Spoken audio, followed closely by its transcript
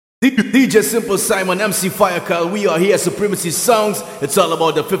DJ Simple Simon, MC Firecal, we are here, Supremacy Sounds. It's all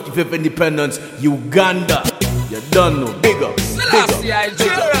about the 55th independence, Uganda. You done know, big up, big up,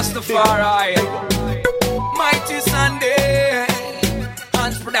 Rastafari. Mighty Sunday,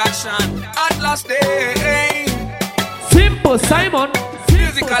 Hans Production, Atlas Day. Simple Simon,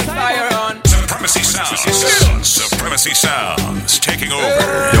 Musical Fire on. Supremacy Sounds. Supremacy Sounds taking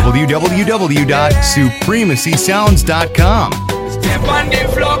over. www.supremacysounds.com. Step on the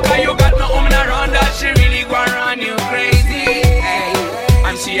floor, cause you got no woman around that she really gonna run you crazy. Hey.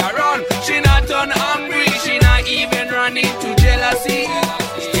 And she around, she not on hungry, she not even running to jealousy.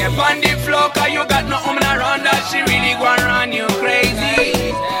 Step on the floor, cause you got no woman around that she really gonna run you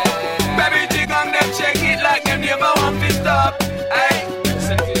crazy. Baby, jig on them, check it like them never want to stop. Hey.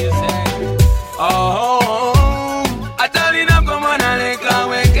 Oh, I tell you now, come on and let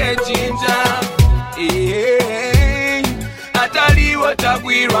go and get ginger.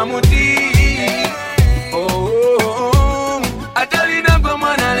 Watagwirwa muti. Oh, atalina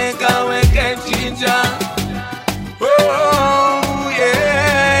komana leka weke chinja. Oh,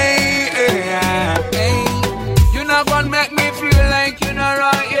 yeah. You not gonna make me feel like you not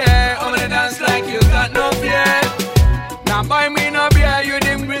right, yeah. I'm gonna dance like you got no fear. Now buy me no beer, you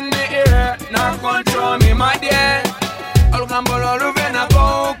didn't bring me here. Now control me, my dear. All gambolo luvena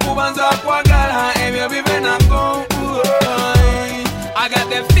go, kubanza kwa gala, ebyo bivena go. I got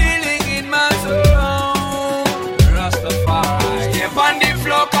the feeling in my soul. Rastafari. Step on the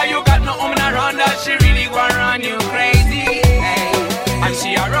floor, cause you got no woman around that she really gonna run you crazy. Hey. And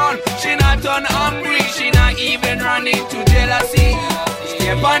she around, she not on hungry, she not even running to jealousy.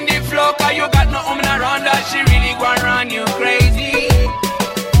 Step on the floor, cause you got no woman around that she really gonna run you crazy.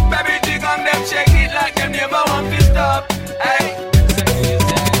 Baby, jig on them, shake it like them never want to stop. Hey.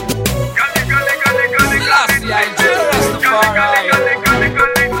 Last year, Rastafari.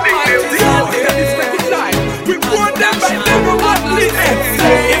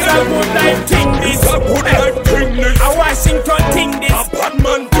 It's a good life thing this. A Washington thing this. A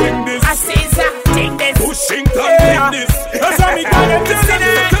Batman thing this. A Caesar thing this. Washington thing this. That's how we got them.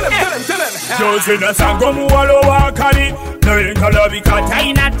 Tell him. Josina sango muwalo wakali. No yinkala bikata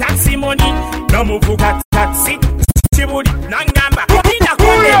ina taxi money. No muvuka taxi. Chibudi nangamba. Ina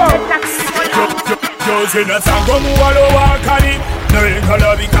kule taxi money. Josina sango muwalo wakali. No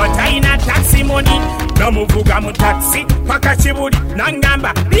yinkala bikata ina taxi money. Namuvuga mu taxi paka Chibudi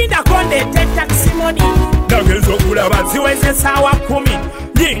nangamba linda konde te taxi money nagezo kulaba ziweze sawa 10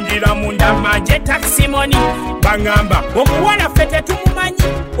 nyingira munda manje taxi money bangamba okuwala fete tumumanyi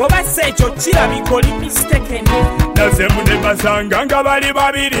oba secho kira bikoli mistaken nazemu ne basanga nga bali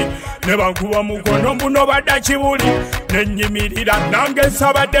babiri ne bankuba mukono muno badda Chibudi ne nyimirira nange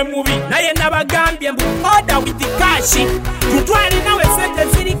sabadde mubi naye nabagambye mbu order with the cash tutwali nawe sente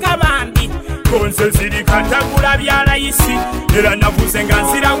ziri kabambi konse ziri katagula byalayisi era navuze nga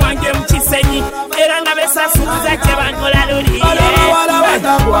nzira wange mu Kisenyi era nga besasuuza kye bankola luli bana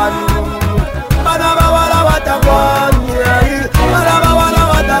batagwani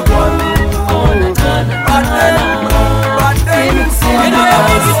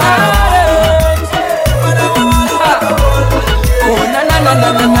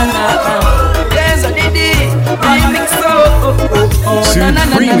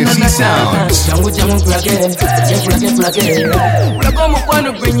Supremacy Sounds. Ulago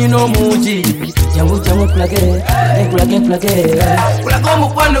mukwano gwenyino muji. Jangu plage. Ulago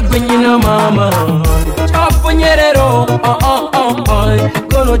mukwano gwenyino mama. Chapo nyerero.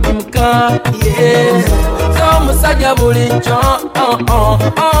 Kono jimuka. Yeah. So musajja bulicho.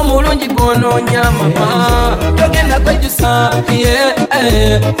 Mulungi gono nyama. Togenda kwejusa.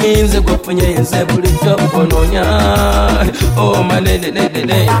 Yeah. Inze gwafunye inze bulicho kono nyama. Oh manene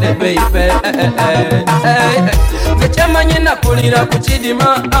baby. Gachama nyina kulira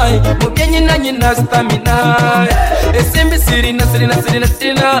kuchidima ai mubyenyi na nyina stamina esimbi sirina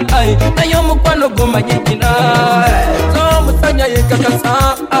ai nayo mukwano goma nyina so musanya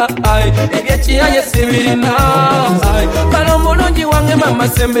yekakasa ai ebyachiya yesibirina ai kalo mulungi wange mama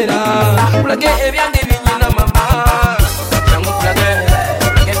sembera kulage ebyange binyina mama jangu kulage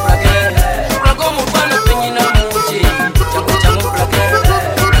kulago mukwano binyina muji jangu kulage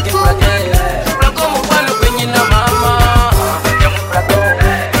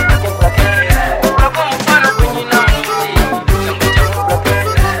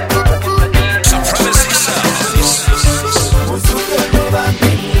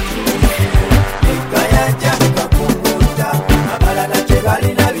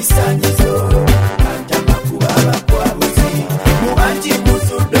Balina bisanyizo, kanja makuba bakwa.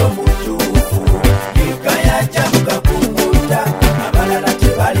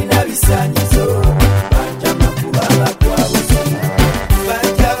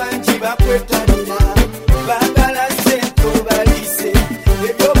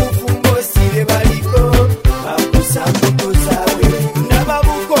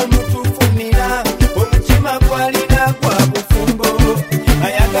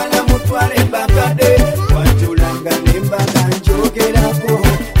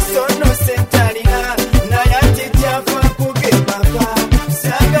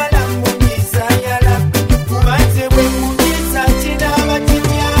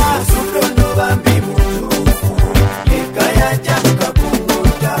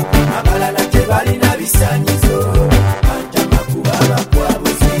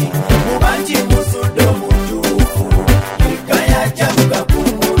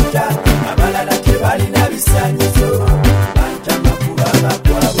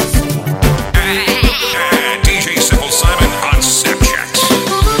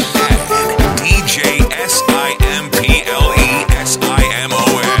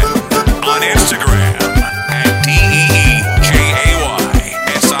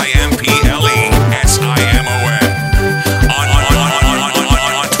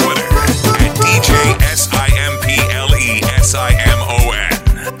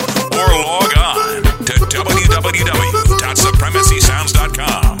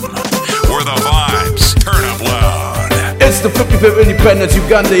 55th Independence,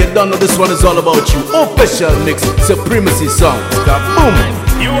 Uganda. You don't know this one is all about you. Official mix, Supremacy Sound. Kaboom!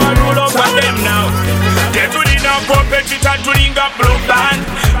 You are rule over them now. They're doing a competitor doing a blue band.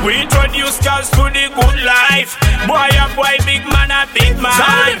 We introduce girls to the good life. Boy, a boy, big man, a big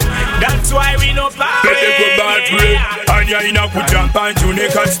man. That's why we know power. Let the good bad way. Anya ina kujampa njune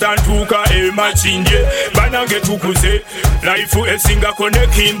kastan tuka machinje. Bana getu kuze. Life esinga kone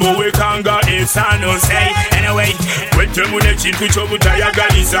kimbo wekanga esano say. Anyway, wete mune chintu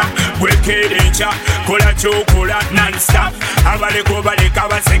chobutayagaliza. Wekerecha, kola chokola non-stop. Abale kobale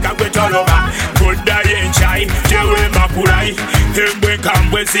kabaseka kwetoloba. Koda yenchai, jewe makurai. Hembwe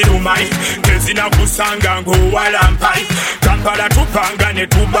kambwe zirumai. Kezina kusanga ngo walampai. Kampala tupanga ne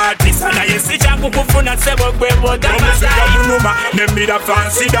tubati sana yesi changu kufuna sebo kwebo damazai. Munuma nemira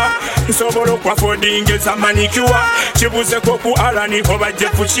fansida. Soboro kwa fodinge za manicure. Chibuze koku alani hoba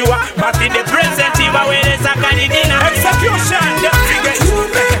jefushiwa. But in the present iwa weleza kanidina. Execution. You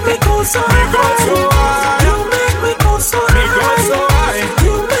make me go so high. You make me go so high.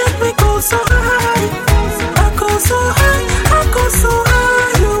 You make me go so high. I go so high. I go so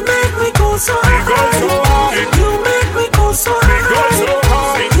high. You make me go so high. You make me go so high.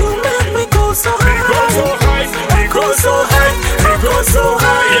 You make me go so high. I go so high. I go so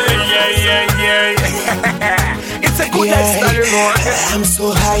high. Yeah. It's a good lifestyle, you know. I'm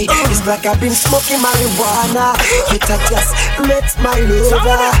so high. It's like I've been smoking marijuana. It just met my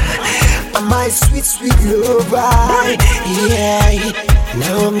lover. My sweet, sweet lover. Yeah.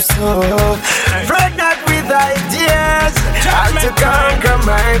 Now I'm so pregnant with ideas. And to conquer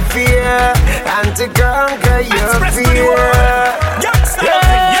my fear. And to conquer your fear.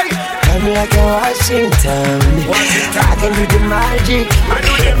 I'm like a Washington. I can do the magic.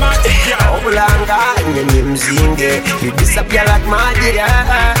 Oblanga, and you sing it. You disappear like magic.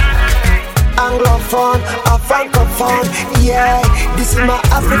 Anglophone, a francophone, yeah. This is my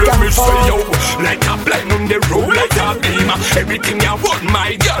African phone. Like a blind on the road, like a beam. Everything you want,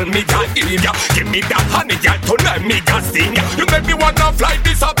 my girl, me can give ya. Give me that honey, girl, tonight me can sing ya. You make me wanna fly,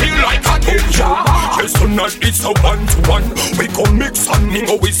 disappear like a ninja. Yes, tonight it's a one-to-one. We gon' mix and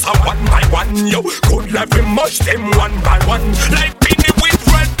mingle, it's a one by one. Yo, good life, we mush them one by one. Like Beanie with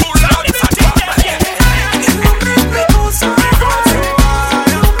Red Bull, it's a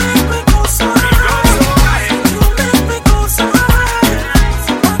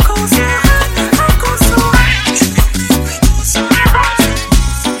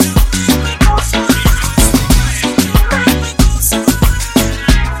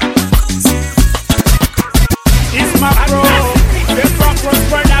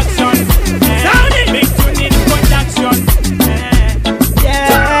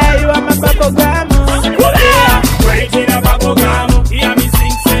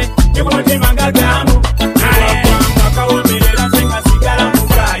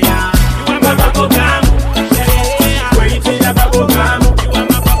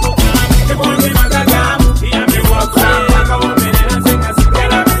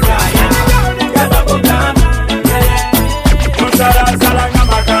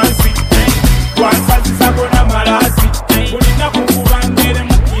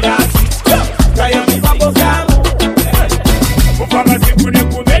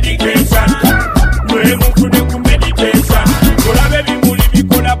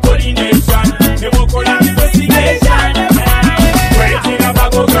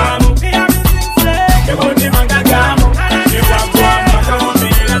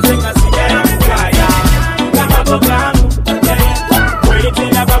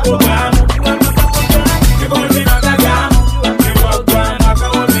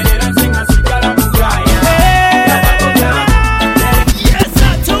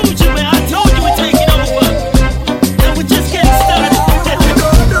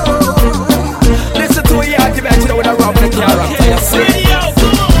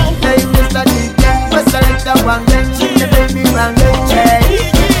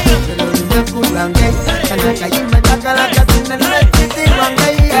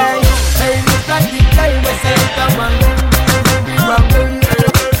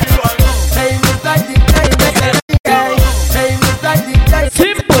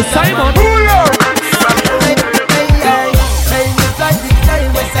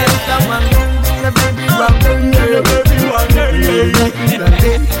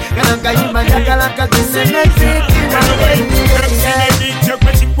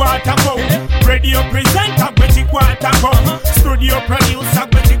Radio presenter, studio producer,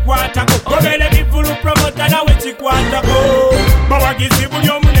 promoter, Bawagizibu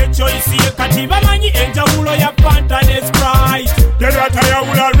mune choice katiba manyi enjawulo ya Fantanes Christ. Derata ya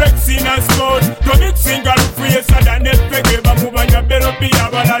ula Rex in a sport. To mixing and free sadane pege bamuba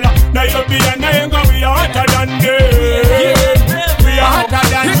Shabalala. Now you be a name, we are hotter than them. We are hotter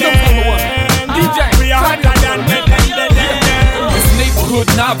than them. We are hotter than them. It's neighborhood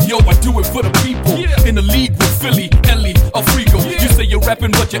Navio, I do it for the people. In the league with Philly, Ellie, Afrigo. You say you're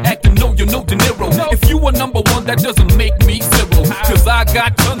rapping, but you're acting, no, you're no De Niro. If you are number one, that doesn't make me zero. Cause I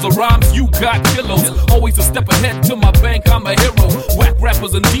got tons of rhymes, you got kilos. Always a step ahead to my bank, I'm a hero. Whack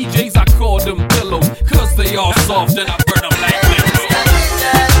rappers and DJs, I call them pillows. Cause they all soft and I burn them like pillows.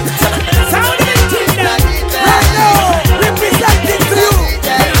 Right now, representing to you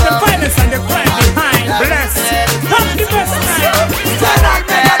the violence and the crime behind. Bless. Come the best man.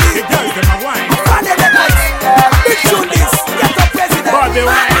 The girls them a wine. Big tune this. Get the president. Bobby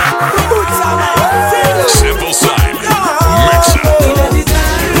wine. The boots are wine. Simple Simon. Mix up. The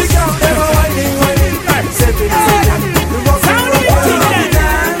girls them a whining.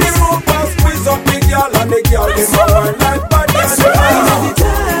 The rope and squeeze up the girl and the girl them a wine like bad.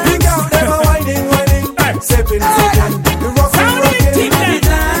 The girls them a whining. 7 seconds. The rock and rocking.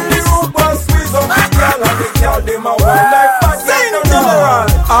 The rope and squeeze up the girl and the girl them a wine like bad.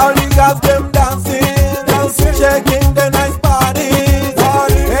 All the girls them dancing, shaking the nice bodies.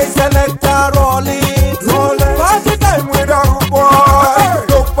 They select a rolling. Party time with a boy.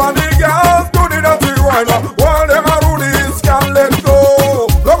 Look for the girls, do the dirty wine. While them a do this, can't let go.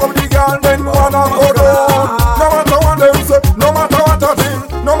 Look up the girl, then wanna go down. No matter what them say, no matter what I think,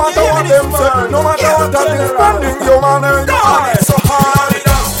 no matter what them say, no matter what I think, spending your money. So hard it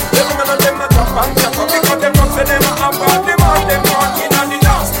does. Them men them a jump and jump because them don't say them a have bad demand. Them walking on the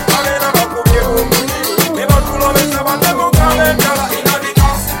dance. And then I'm a cook you. They don't do no mess about them who come and tell her in the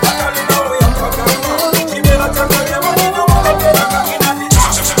dance. I tell you now we are fucking wrong. She made a tell them but you know what I'm doing in the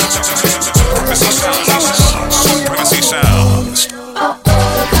dance. Supremacy Sounds.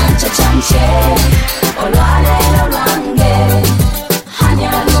 Cancha chanche, olwale olwange,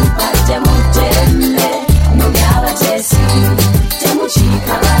 hanyalumpa temutende, munyaba tesi,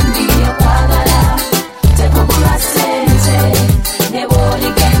 temuchika bandi yokwagala, tekugula sente, neboli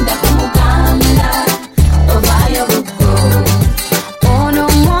genda kumuganda, ovayo buko. Ono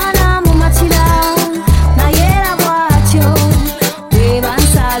mwana mumatila, na yera bwatyo,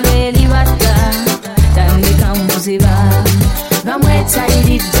 webansalwe libata, tandika muziba.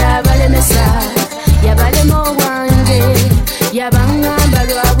 Bamwetayirira balemesa yabalema obwange yabangamba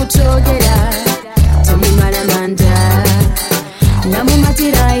lwabutogera temumala manda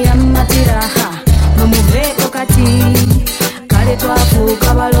namumatira yamatira mumuveeko kati kale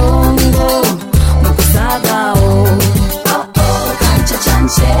twafuuka balongo mukusaagaawo kanca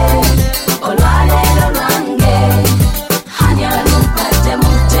cance olwaleero lwange hanyalumpadde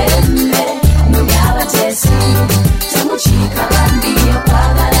mutembe nunyabatesi temuchika bandi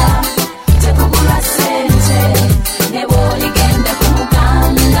yokwagala tekugula sente neboligenda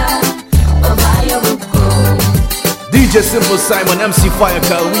kumuganda ovayo buko. DJ Simple Simon, MC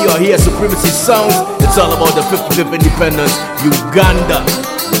Firecal, we are here, Supremacy Sounds. It's all about the 55th Independence, Uganda.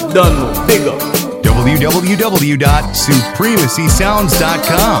 Done, big up.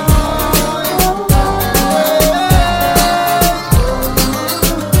 www.supremacysounds.com.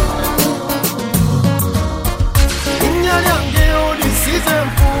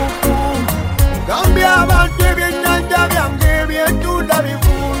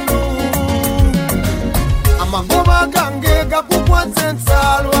 Amangoma gange gakukwanze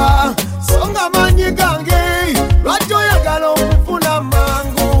nsalwa songa manyi gange lwaki oyagala okufuna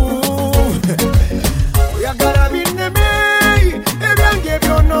mangu oyagala binneme ebyange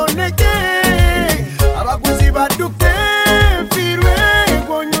byononeke abaguzi badduke nfiirwe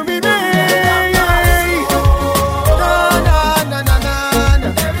gwonyumire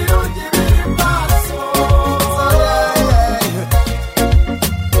ebirungi biri maaso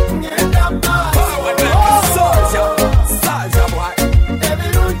ngenda maaso Saja boy. Every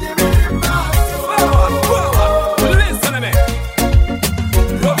day,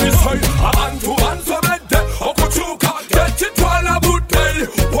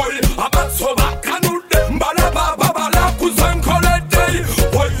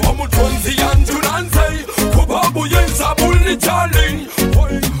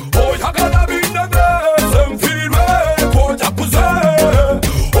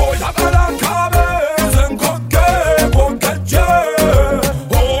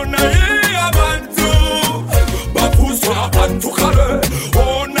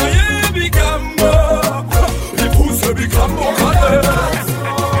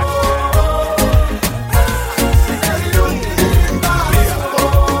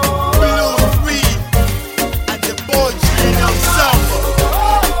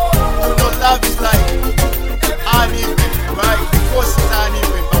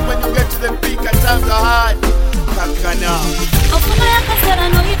 kakana Ofuna yakasera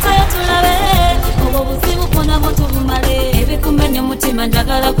noyitayo tulabe Obo buzibu kona moto bumale Ebikumenya mutima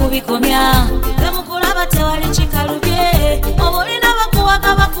njagala kubikomya Bemukulaba tewali chikalubye Obolina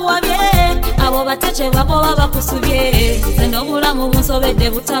bakuwaga bakuwabye Abo bateche bako babakusubye Zeno bulamu bunsobedde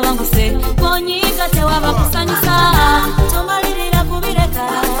butabanguse Konyiga tewaba kusanyusa Tomalirira kubireka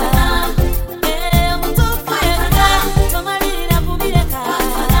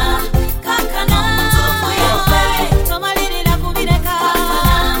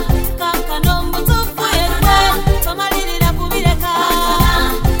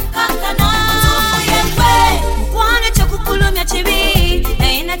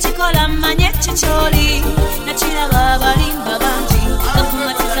Chikola manye chicholi na chila babalimba banji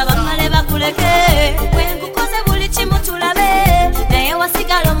bakumatiza bamale bakuleke wengukoze buli chimu tulabe naye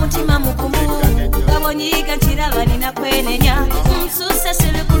wasigala mutima mukumu kabonyiga chilaba nina kwenenya msuse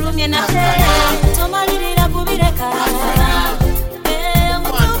silikulumye nate tomalirira kubireka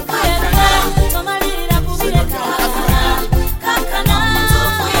tomalirira kubireka kakana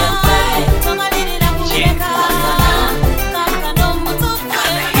tomalirira kubireka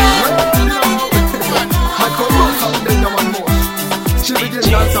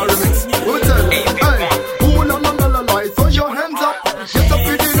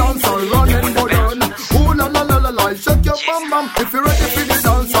If you're ready for the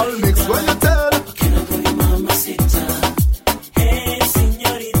dance, I'll mix when you tell. Can I call you mamacita? Hey,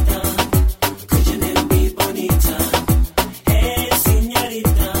 señorita, could your name be bonita? Hey,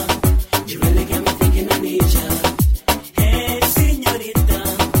 señorita, you really got me thinking I need ya. Hey, señorita,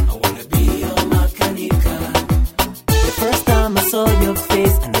 I wanna be your macanica. The first time I saw your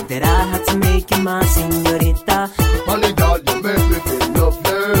face, I knew that I had to make you my señorita. Honey, girl, you make me feel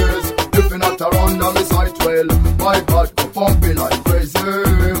loveless. If you're not around on the side, well, my God. Pumping like crazy.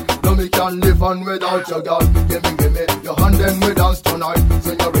 No, me can't live on without your girl. Give me your hand and we dance tonight.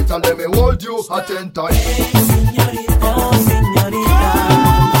 Señorita, let me hold you at 10 times. Hey, señorita, oh,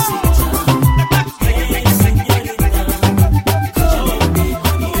 señorita.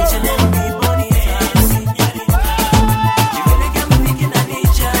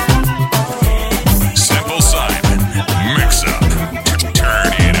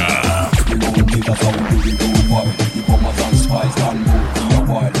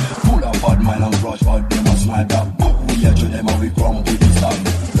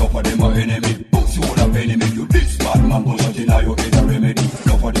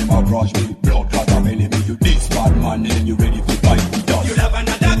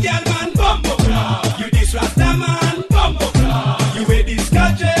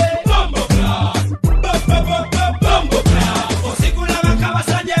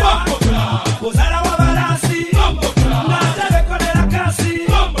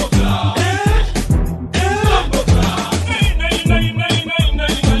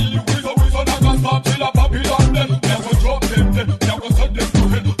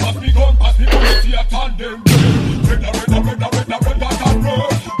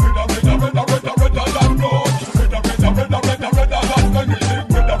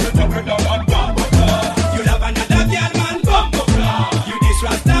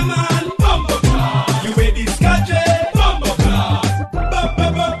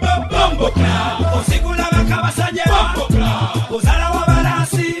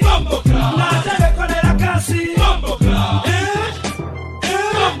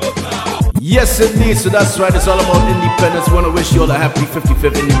 Yes, indeed. So that's right. It's all about independence. We want to wish you all a happy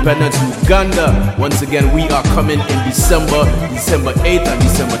 55th Independence. Uganda. Once again, we are coming in December 8th and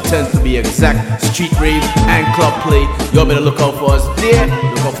December 10th to be exact. Street rave and club play. Y'all better look out for us there.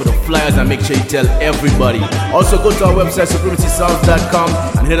 Look out for the flyers and make sure you tell everybody. Also, go to our website,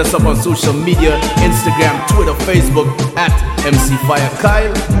 supremacysounds.com, and hit us up on social media, Instagram, Twitter, Facebook, at MC Fire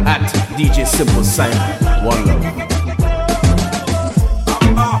Kyle, at DJ Simple Simon. One love.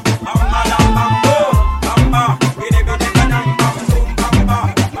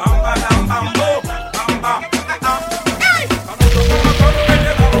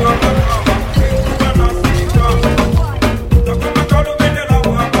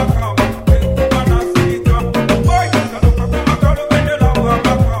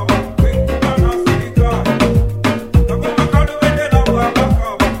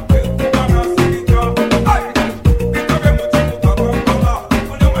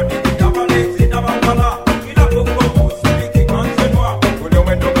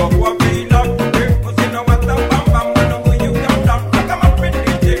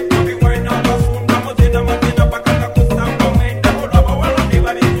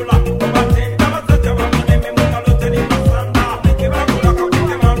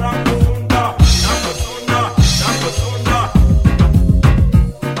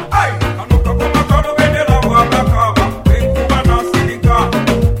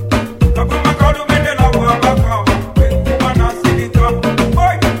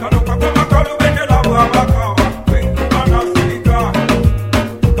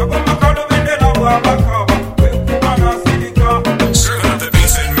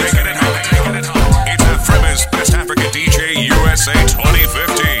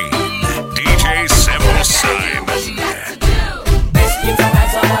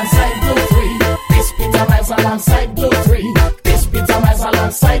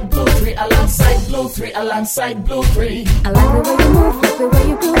 alongside Blueprint. I like the way you move, like the way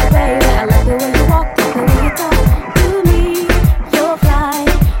you groove, baby. I like the way you walk, like the way you talk to me. You're fly,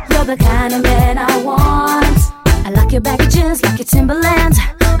 you're the kind of man I want. I like your baggy jeans, like your Timberlands.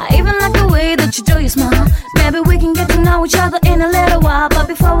 I even like the way that you do your smile. Maybe we can get to know each other in a little while. But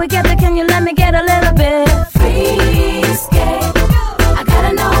before we get there, can you let me get a little bit risky? I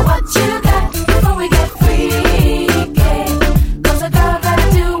gotta know what you got before we get freaky. Cause a girl gotta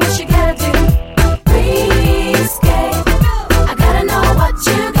do what she gotta do. Risky. I gotta know what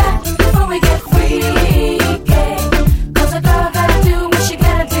you got before we get freaky. Cause a girl gotta do what she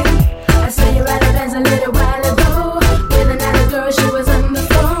gotta do. I saw you ride a Benz a little while ago with another girl, she was on the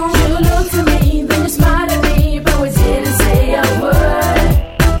phone. You looked at me, then you smiled at me, but we didn't say a word.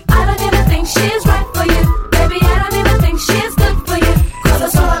 I don't even think she's right for you. Baby, I don't even think she's good for you. Cause I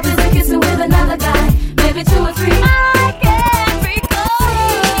saw her busy kissing with another guy, maybe 2 or 3. I can't recall.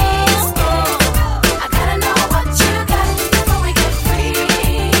 I gotta know what you got before we get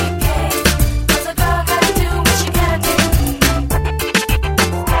freaky. Cause a girl gotta do what she gotta do.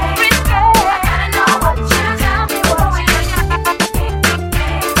 I gotta know what you got before we get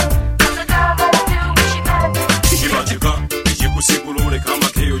Cause a girl gotta do what she gotta do. Kibatika ekikusikulule kama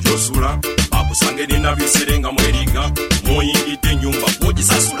keyo josula akusange nina biserenga mweriga moyingidde ennyumba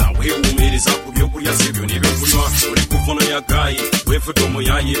bwogisasula weewuumiriza ku byokulya sibyo n'ebyokunywa oli kufono ya gayi weefudde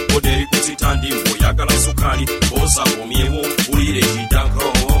omuyaye eboda eri kusitandi oyagala sukaali osa komyewo ulire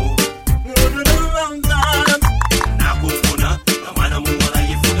ekidako nakufuna amwana muwala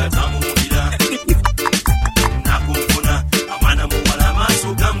yefuga tamuwulira nakufuna amwana muwala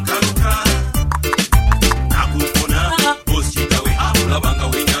amaaso gamukaluka nakufuna ositawe akulabanga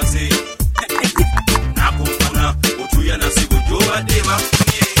wenyaze nakufuna otuya nasigo gyobadde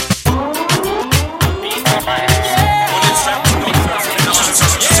bafunye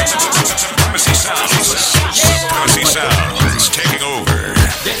Supremacy Sounds taking over.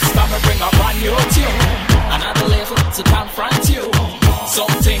 This time I bring a brand new tune, another level to confront you.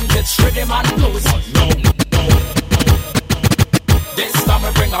 Something that's rhythm and blues. No. This time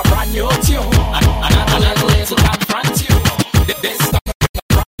I bring a brand new tune, another level to confront you. This time I bring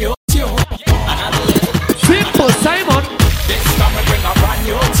a brand new tune, another level. Simple Simon. This time I bring a brand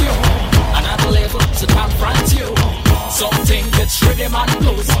new tune, another level to confront you. Something that's rhythm and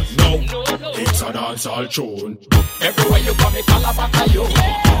blues. No, it's a dancehall tune. Everywhere you go, me follow back to you.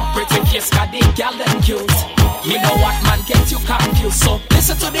 Pretty kiss, got the gal them cute. You know what man get you confused. So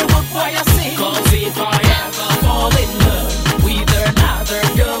listen to the root boy I sing. Cause if I ever fall in love with another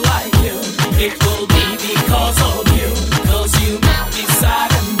girl like you, it will be because of you. Cause you make me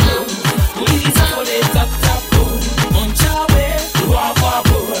sad and blue. Please put it up, top, boom. Unchawe,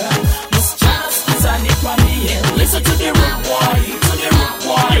 wawabu. Listen to the root boy, to the root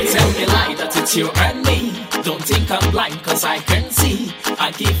boy. You tell me lie that it's you and me. Don't think I'm blind cause I can see.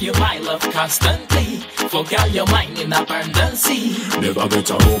 I give you my love constantly. For girl you're mine in abundance. Never get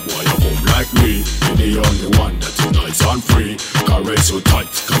a road boy a home like me. You're the only one that's nice and free. Caress you tight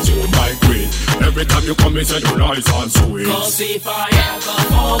cause you're my queen. Every time you come in say you're nice and sweet. Cause if I ever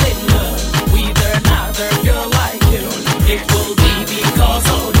fall in love with another girl like you, it will be because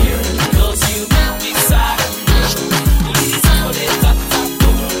of you. Cause you make me sad. Please put it up, top,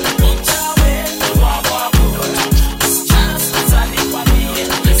 boom. Unchawe, wawabu.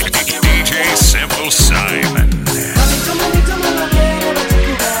 DJ Simple Simon.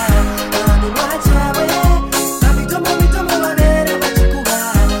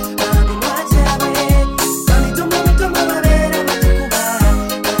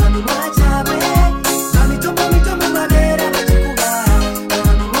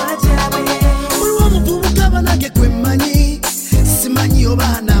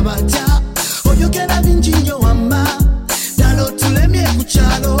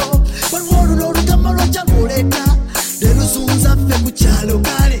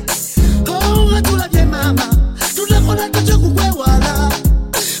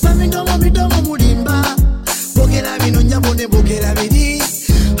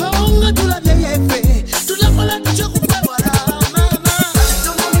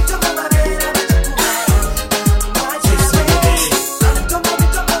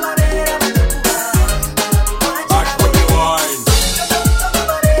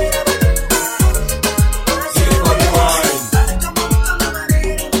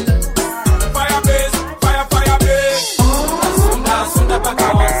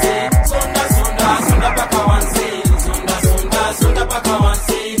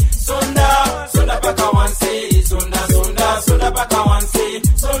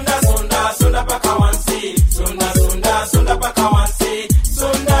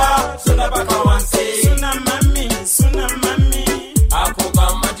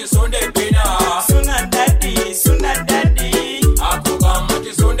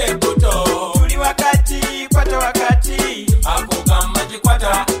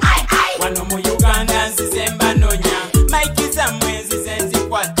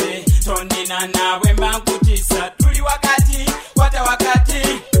 Nina nawe mbankutisa tuli wakati wata wakati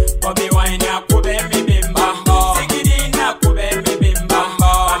Bobby Wine akube mibimba Sigiri nakube mibimba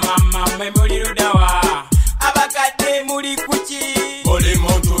Mama mwe muli rudawa Abakade muli kuchi Boli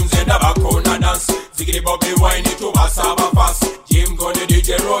muntu nze ndabakona dance Sigiri Bobby Wine tubasaba fast Jim Gone DJ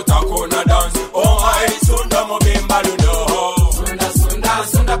Rota kona dance Oh my sunda mubimba luno Sunda sunda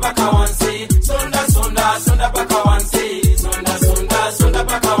sunda paka wansi Sunda sunda sunda paka wansi Sunda sunda sunda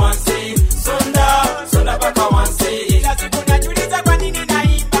paka wansi Sunda sunda paka wansi Kila siku najuliza kwa nini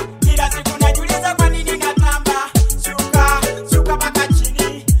naimba Kila siku najuliza kwa nini natamba Shuka shuka paka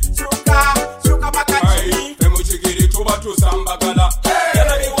chini Shuka shuka paka chini Emuchigiri tuba tusambagala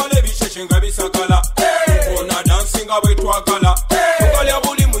Yana biwale bisheshenga bisakala Kona dansinga wetwakala Tukale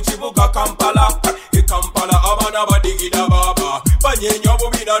abuli muchibuga Kampala Kampala abana badigida baba Banyenya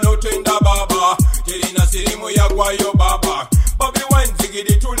bubina notenda baba Terina sirimu ya kwayo baba Bobby Wine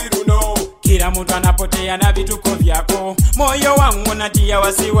zigidi tuli runo Kila mtu anapotea na vituko vyako Moyo wangu natia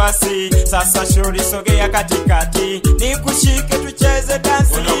wasiwasi Sasa shuri sogea katikati Nikushike tucheze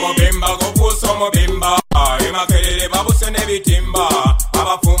dansi Uno mobimba kukuso mobimba Imakelele babuse nebitimba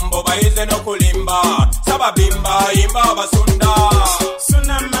Abafumbo baize no kulimba Sababimba imba basunda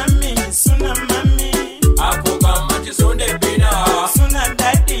Suna mami, suna mami Akugama chisunde bina Suna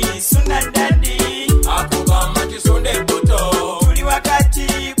daddy Akugama chisunde buto Tuli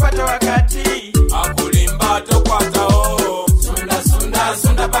wakati, kwata wakati Akulimba tokwata o Sunda sunda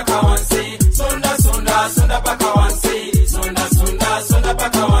sunda paka wansi Sunda sunda sunda paka wansi Sunda sunda sunda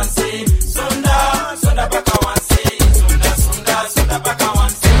paka wansi Sunda sunda paka wansi Sunda sunda sunda paka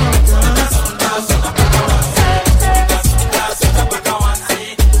wansi Sunda sunda sunda paka wansi Sunda sunda paka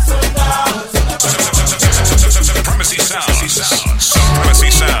wansi Supremacy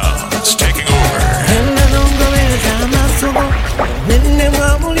Sounds taking over. Nene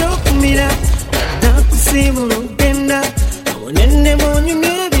mwamuli okumira Nakusimula ogenda Nene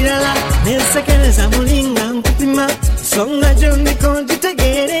mwonyumye ebirala Nensekereza mulinga nkupima Songa gyondiko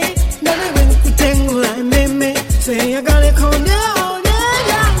ngitegere Ndabe bwe nkutengula ememe Seyagaleko ndeone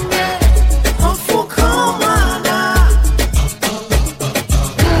yange Ofuuka omwana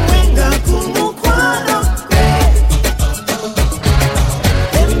Kuwenga kumukwano gwe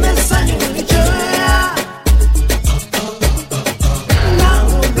Emmesanyu bulijjoya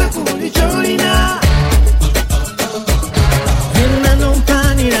Nawe kulijjolina Yenna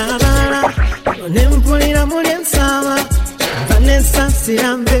nompanira abala Nempulira muli ensaba Nva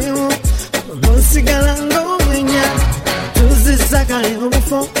nensasira mbeewo Nonsigala ng'omwenya Tuzizza kale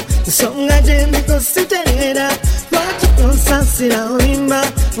obufo Nsonga gye ndiko sitereera Lwaki onsasira olimba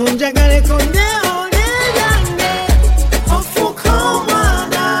Onjagaleko ndeone yange Ofuuka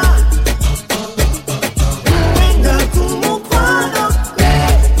omwana Kuwenga kumukwano gwe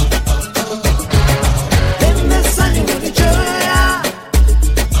Emmesanyu bulijjoya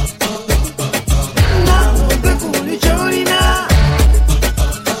Nawe kulijjolina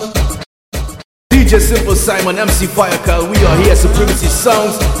DJ Simple Simon, MC Firecal, we are here, Supremacy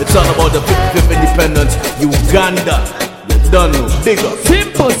Sounds. It's all about the 55th independence, Uganda. You done know, big up.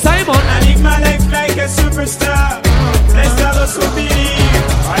 Simple Simon. I live my life like a superstar. Let's tell us who believe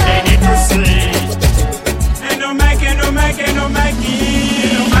what they need to see. And no Mikey, no Mikey, no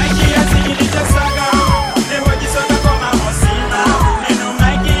Mikey. No Mikey, I sing it, it's a saga. They watch you so come on, Mosima. And no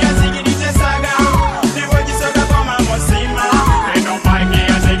Mikey, I sing it, it's a saga. They watch you so come on, Mosima. And no Mikey,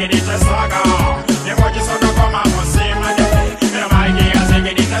 I sing it, it's a saga. They watch you so come on, Mosima. And no Mikey, I sing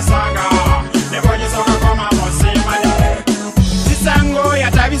it, it's a saga. They watch you so come on, Mosima. Zisango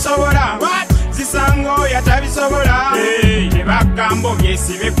yatabisobola. Zisango yatabisobola. Tebagambo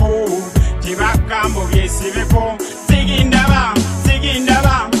byesibeko. Tebagambo byesibeko. Zigindaba,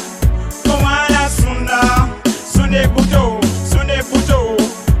 zigindaba. Omwana sunda, sunde buto, sunde buto.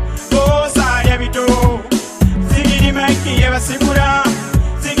 Osalya bito. Zigiri maiki yebasigula.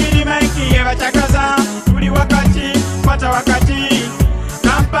 Zigiri maiki yebachakaza. Tuli wakati, kwata wakati.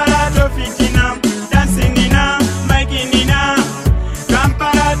 Kampala tofitina, dancing nina, maiki nina.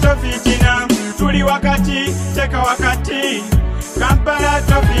 Kampala tofitina, tuli wakati, teka wakati. Kampala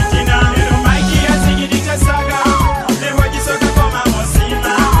tofitina, eno maiki yasigirite saga. Lewo jisoka koma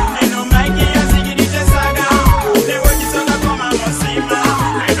mosima. Eno maiki yasigirite saga. Lewo jisoka koma mosima.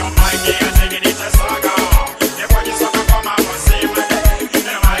 Eno maiki yasigirite saga. Lewo jisoka koma mosima.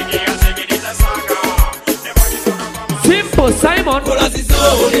 Eno maiki yasigirite saga. Lewo jisoka koma. Simple Simon. Kola zizo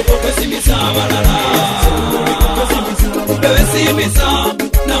ulipo pesimisa balala. Bebe simisa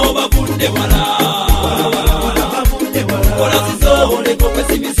na obabunde wala. Kola zizo ulipo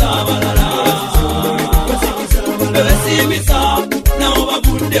pesimisa balala. Bebe simisa na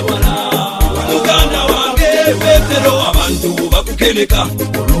obabunde wala. keneka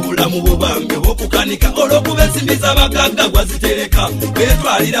olw'obulamu bubambi obwokukanika olw'okuba ensimbi z'abagagga gwazitereka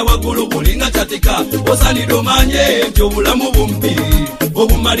betwalira waggulu bulinga kyatika osanidde omanye nti obulamu bumpi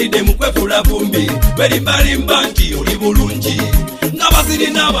obumalidde mu kwefula bumbi berimbalimba nti oli bulungi ng'abasiri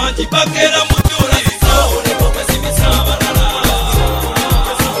n'abangi bakeera mu kyolabisa oleko kwesimisa abalala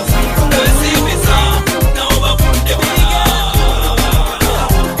kwesimisa nawo bavudde bala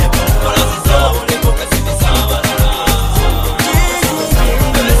olabisa oleko kwesimisa abalala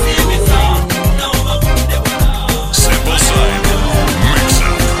kwesimisa nawo bavudde bala. Simple Simon, mix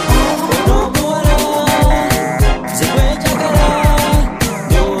up.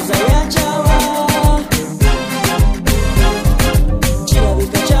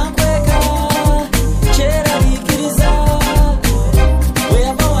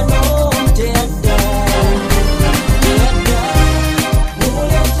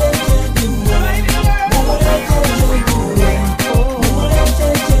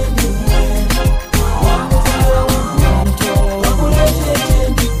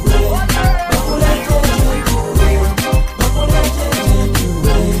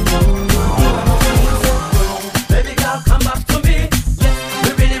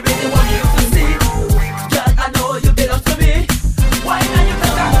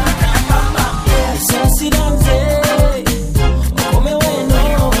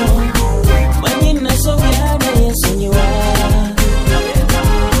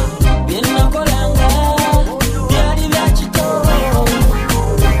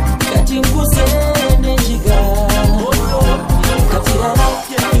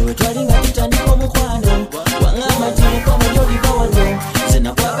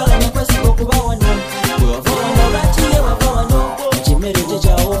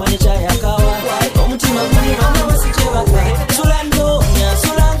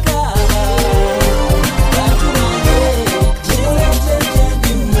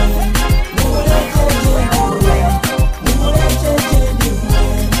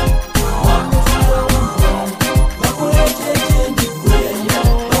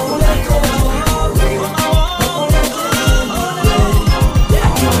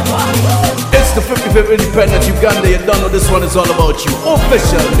 Independent Uganda, you don't know this one is all about you.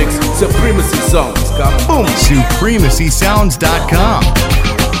 Official mix, Supremacy Sounds. Kaboom! SupremacySounds.com.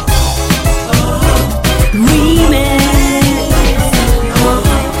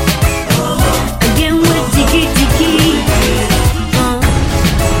 Again with Tiki Tiki.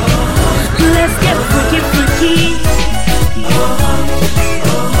 Let's get freaky freaky.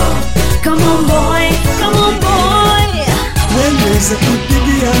 Come on boy, come on boy. When there's a good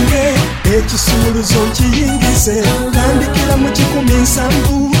biggie yange ekisumuluzo nkiyingize tandikira mu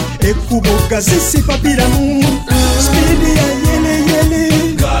 17 ekkubo gazisipapiramu spidi ya yeleyele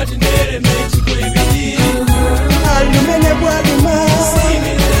alumene bwaluma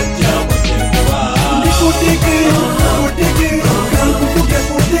ndikudigi kudigi kankutuke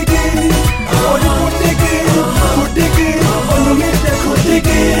kudigi oli kudigi kudigi olumide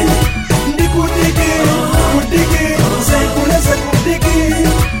kudigi ndikudigi kudigi zeikuleze kudigi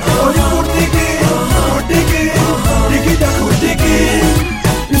oli kudigi kudigi digida kudigi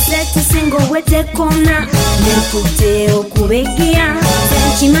nsetusinga wetekona nekute okubegia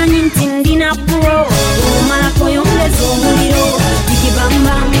kimanyi nti ndina pro omalako yongeza omuliro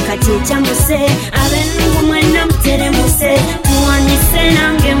digibambamu kati ekyambuse abenungu mwena muteremuse tuwanise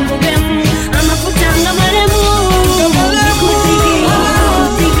nange mbugemu amafuta nga malemu kudigi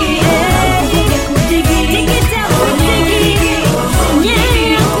kudigi kudigi digida kudigi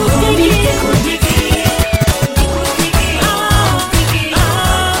yeah kudigi kudigi.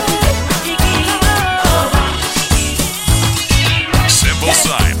 Simple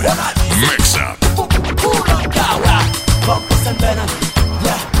Simon, mix up.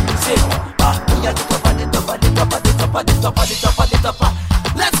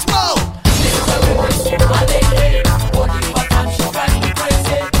 Let's roll!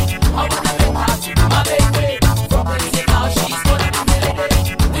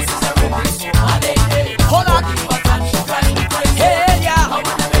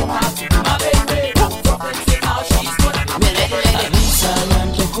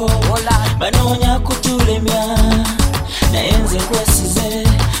 Banonya kutulemya naye nze nkwesize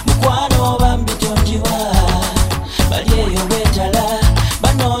mukwano bambi tonjiwa bali eyo betala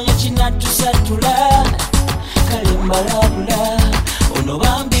banoonya kinatusatula kale mbalabula ono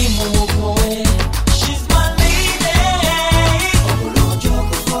bambi mumukowe. She's my lady, obulungi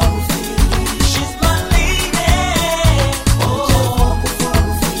okufa obufi. She's my lady, okufa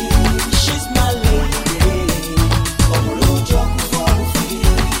obufi. She's my lady, obulungi okufa obufi.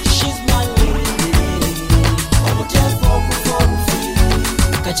 She's my lady.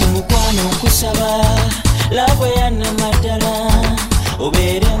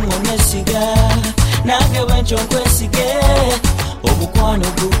 lwakyo nkwesige omukwano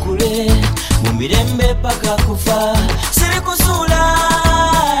gukule mu mirembe paka kufa sirikusuula.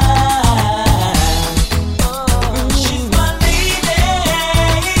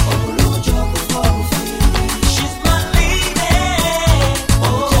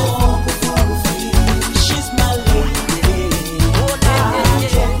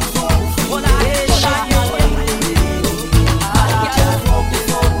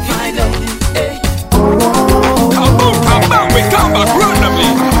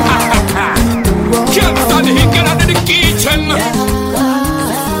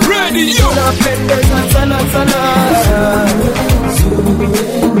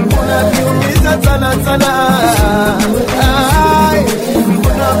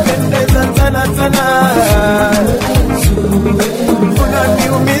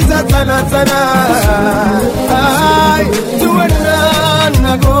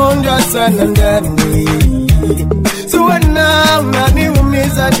 So now,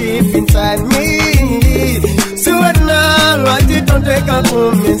 unaniumiza deep inside me. So now, wati don't take a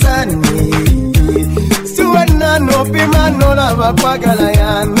kumizani. So now, no pima no lava pagala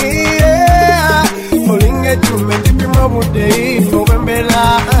yani. Mulinge tume tipimo bude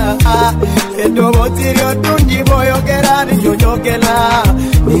novembela. Edo botirio tunji boyo gerari jojo gela.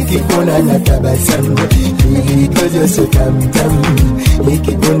 Nikikona natabasamu, because you're so tam-tam.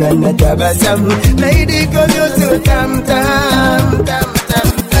 Nikikona natabasamu, lady, because you're so tam-tam, tam-tam.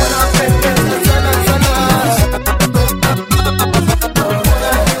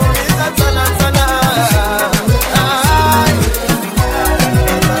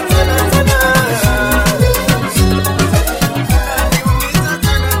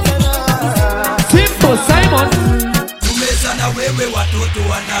 Simple Simon. Tumezana wewe watoto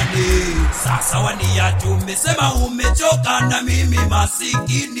wanane, sasa waniacha, umesema umechoka na mimi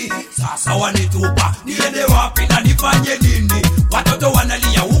masikini, sasa wanitupa, niende wapi na nifanye nini? Watoto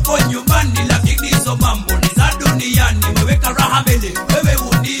wanalia huko nyumbani, lakini hizo mambo ni za duniani. Weweka raha mbele, wewe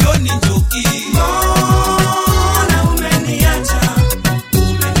unioni njoki. Mbona umeniacha,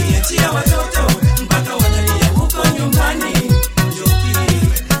 umeniachia watoto mpaka wanalia huko nyumbani, njoki.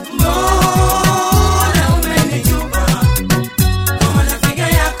 Mbona umenitupa kwa marafiki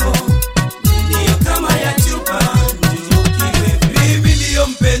yako, ndio kama ya chupa, njoki. Mimi ndio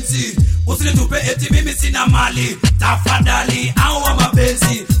mpenzi, usinitupe eti mimi sina mali. Tafadhali au wa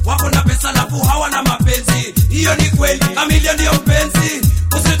mapenzi wako na pesa lafu hawana mapenzi, hiyo ni kweli. Kamilio ndio mpenzi,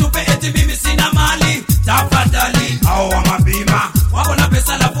 usinitupe eti mimi sina mali. Tafadhali au wa mabima wako na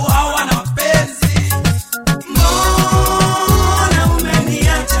pesa lafu hawana mapenzi. Mbona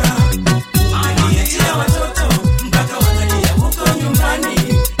umeniacha, umeniachia watoto mpaka wanalia huko nyumbani,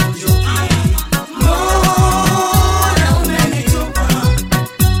 njoki. Mbona umenitupa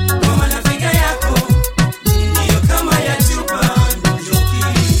kwa marafiki yako, ndio kama ya chupa, njoki.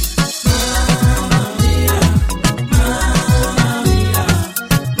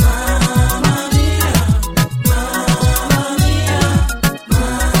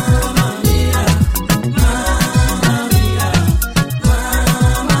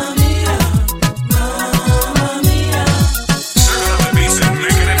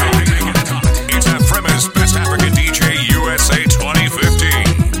 It's Africa's Best African DJ USA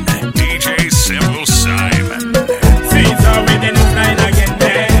 2015. DJ Simple Simon. Since I win in this line again,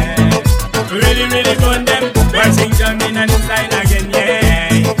 yeah. Really burn them. Washington in this line again,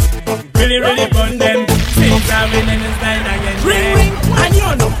 yeah. Really burn them. Since I win in this line again, yeah. Ring, and you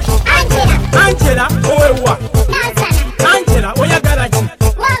know Angela, oh what? Angela, oh ya garachi.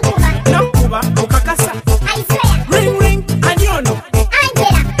 Nakuba, ukakasa. Ring, and you know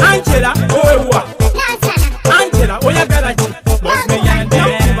Angela, oh what? Angela, oh ya garachi. Boss me yande.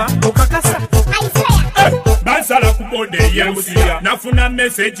 Nakuba, ukakasa. Bansala kubode yensia nafuna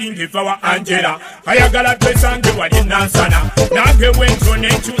message ngiva wa Angela ayagala twesange wali nansana nange wenzo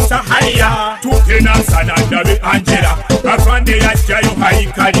nechusa haya tuke nansana ndabe Angela afande yajayo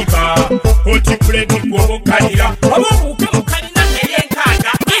hayikalika oti plate ngobo kalira ababuke mukalina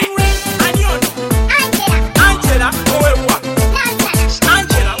neyenkaga Angela owewa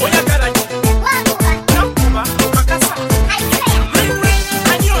Angela oyagala ki nakuba ukakasa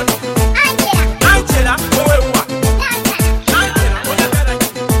Angela owewa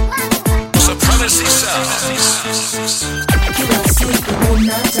Supremacy Sound. Kila siku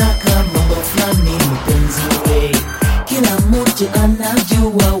unataka mambo fulani mpenzi we, kila mtu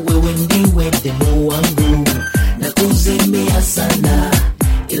anajua wewe ndiwe demu wangu, na kuzimia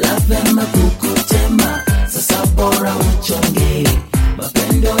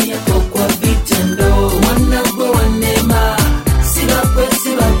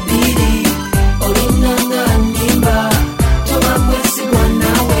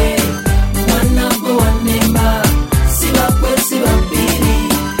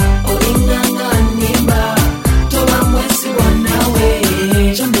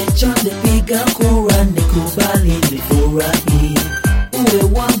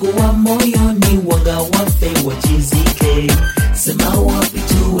wangu wa moyoni, wanga wafe wachizike, sema wapi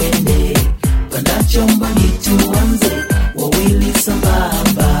tuende, panda chombo ni tuanze, wawili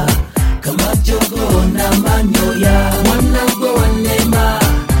sambamba kama jogo na manyoya. Mwanagwe wa neema,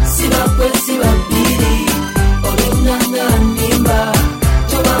 sibakwe sibabiri, olinganga nimba,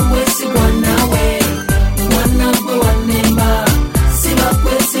 toba mwesi mwanawe. Mwanagwe wa neema,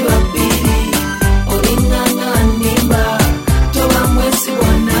 sibakwe sibabiri, olinganga nimba, toba mwesi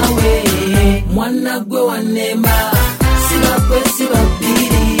mwanawe. Mwanagwe wa neema, sibakwe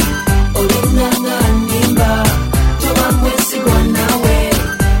sibabiri, olinganga nimba, toba mwesi mwanawe.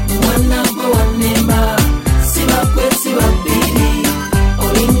 Mwanagwe wa neema, sibakwe sibabiri,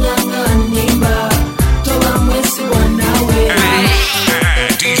 olinganga nimba, toba mwesi mwanawe.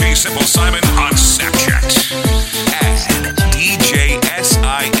 DJ Simple Simon on Snapchat and DJ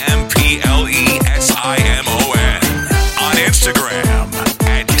SIMPLESIMON on Instagram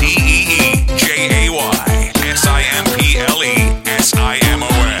at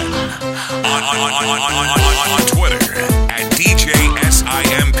DEEJAYSIMPLESIMON on Twitter at DJ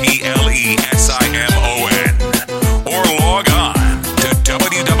SIMPLESIMON or log on to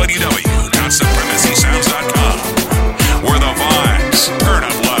www.supremacysounds.com where the vibes turn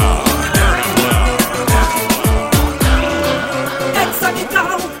up loud.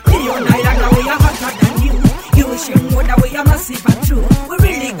 We are massive and true. We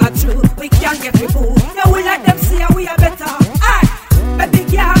really got through. We can't get people. Now we let them see how we are better. Aye, baby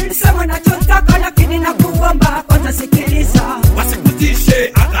girl, someone I just talk on a kid in a kuwamba. What a sikiliza.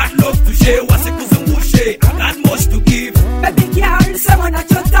 Wasikutishe, I got love to share. Wasikuzungushe, I got much to give. Baby girl, someone I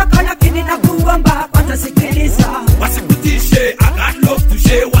just talk on a kid in a kuwamba. What a sikiliza. Wasikutishe, I got love to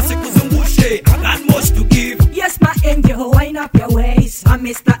share. Wasikuzungushe, I got much to give. Yes, my angel, wind up your waist. I'm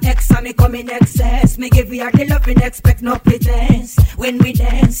Mr. X, and me come in excess. Me give you the love and expect no pretense. When we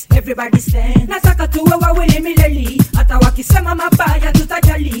dance, everybody stand. Nataka tuwe wawili milele. Hata wakisema mabaya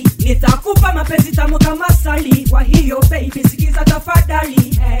tutajali. Nitakupa mapenzi tamu kama asali. Kwa hiyo baby sikiza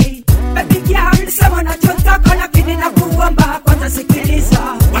tafadhali. Hey, baby girl, sema nachotaka lakini nakuomba kwanza sikiliza.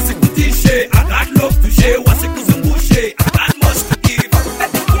 Wasikutishe, I got love to share. Wasikuzungushe, I got much to give.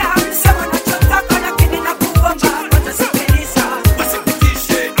 Baby girl, sema nachotaka lakini nakuomba kwanza sikiliza.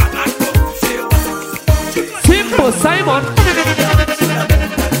 Wasikutishe, I got love to share. Wasikuzungushe. Simple Simon.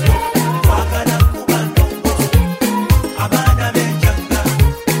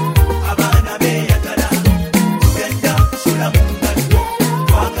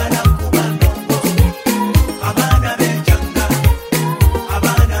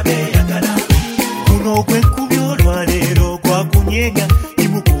 Kuno kwe kubyolwa leero kwa kunyenga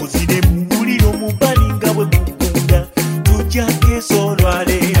imukozi ne mubuliro mubali nga bwe mukunda tujja keso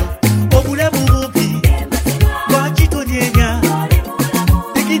olwaleero obulamu bubi lwaki tonyenya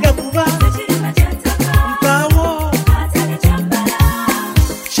tekiga kuba mpawo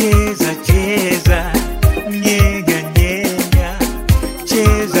cheza cheza nyenya nyenya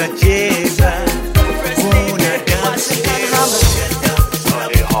cheza cheza bona dansi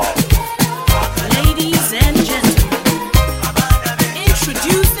Ladies and gentlemen,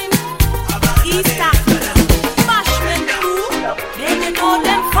 introducing East Africa Bashment crew. They know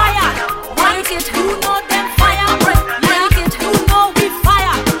them fire. Like it, who know them fire? Like it, who know we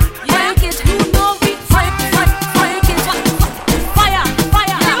fire? Like it, who know we fire? Like it, fire,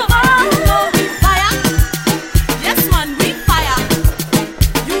 fire. You know we fire. Yes, man, we fire.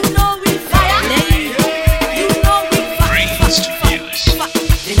 You know we fire. You know we fire.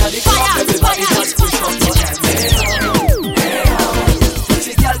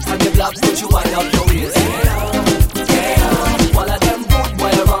 Pretty girl from the block, put you wind up your waist. All of them good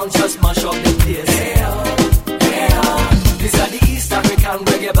boy around, just mash up the place. These are the East African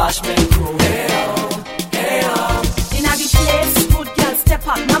reggae bashment crew. In a the place, good girl step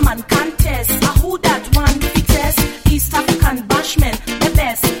up, my man contest. Who that one fittest? East African bashment, the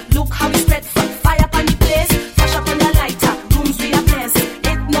best. Look how we spread from fire upon the place. Flash up on the lighter, rooms we are blessed.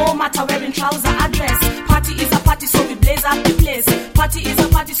 It no matter wearing trouser or dress. Party is a party, so we blaze up the place. Party is a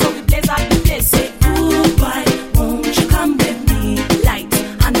party, so we blaze up the place. Say goodbye, won't you come with me? Light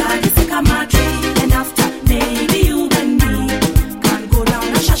under the sycamore tree, and after maybe you and me can go down a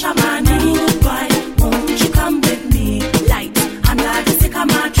Shashamane. Goodbye, won't you come with me? Light under the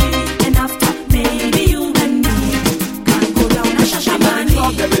sycamore tree, and after maybe you and me can go down a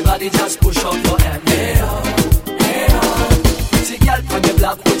Shashamane. Everybody just push up your hand. Pretty girl from the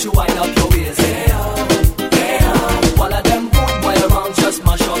block, put you wind up your waist. All of them good boy around, just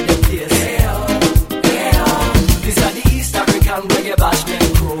mash up the place. These are the East African reggae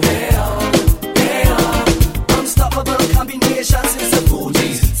bashment crew. Unstoppable combinations is the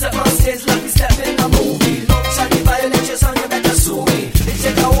booties.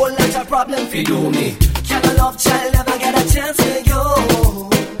 fi do me. Can a love child ever get a chance with you?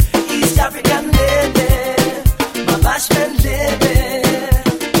 East African lady, my bashment lady.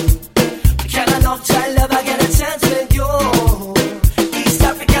 Can a love child ever get a chance with you? East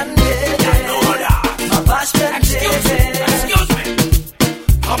African lady, my bashment lady. Excuse me.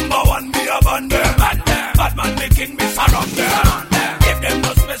 Number one, me a bandit. Bad man making me surround them. Give them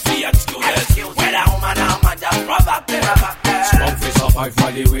no special excuses. When a woman or man just provoke them. Strong fist up, I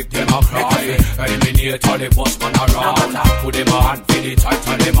folly with them a cry. Eliminate all the boss man around. Put them a hand for the tight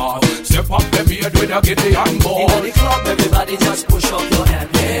on them out. Step up the beard with a giddy and ball. In the club, everybody just push up your hand.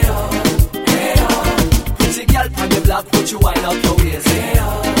 Hey up, hey up. Pretty girl from the block, put you wind up your waist. Hey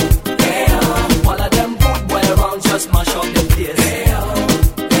up, hey up. All of them good boy around, just mash up the place. Hey up,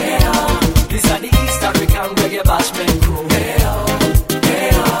 hey up. These are the East African reggae bashment crew. Hey up, hey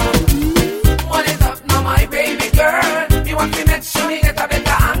up. What is up now, my baby girl? You want to make sure me get a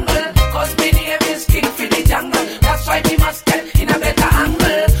better angle? Cause my name is King for the jungle. That's why we must get in a better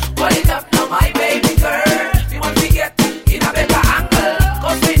angle. What is up now, my baby girl? You want to get in a better angle?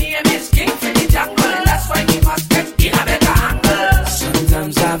 Cause my name is King for the jungle. That's why we must get in a better angle.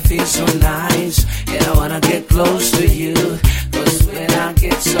 Sometimes I feel so nice, and I wanna get close to you. Cause when I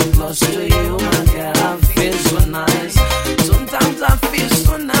get so close to you, my girl, I feel so nice. Sometimes I feel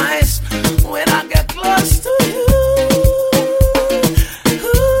so nice when I get close to you.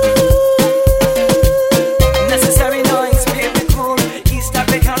 Necessary noise, baby cool. East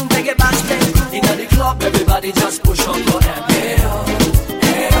African reggae bashment crew. In the club, everybody just push up your hand. Hey up,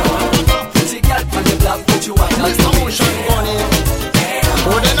 hey up. Pretty girl from the block, put you wind up your waist.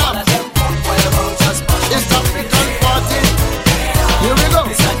 Holding up. East African party. Here we go.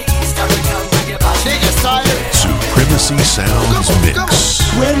 Take a style. Supremacy Sounds Mix.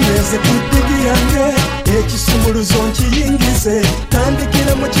 When there's a good diggy yange ekisumuluzo nkiyingize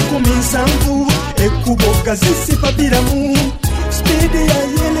tandikira mu 17 ekkubo gazisipabiramu speed ya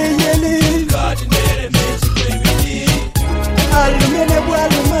yele alumene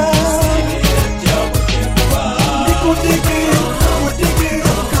bwaluma ndikudigi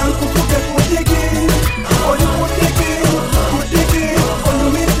kankufuge kudigi oli kudigi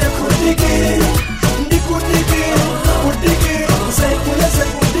olumide kudigi ndikudigi sekulese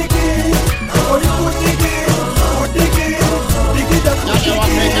kudigi oli kudigi digida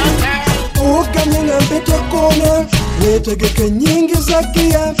kudigi uganye nga mpetekona wetegeke nyingi za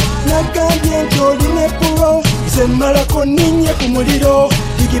gia nagambye nti oline pulo zemalako ninye ku muliro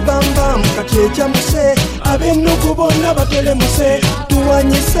digibambamu kati ekyamuse ab'ennugu bonna batelemuse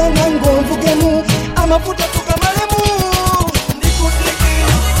tuwanyise nange onvugemu amafuta tugamalemu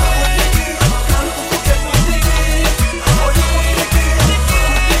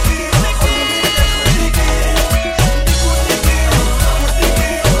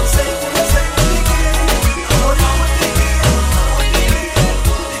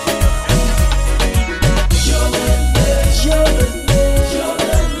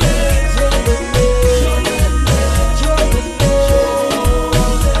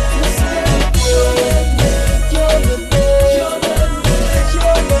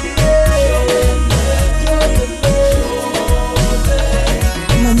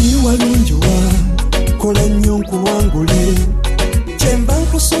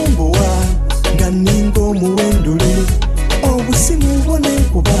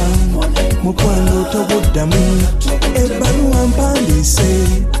ebbaluwa mpandise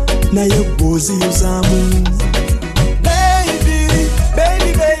naye gwoziyuzamu baby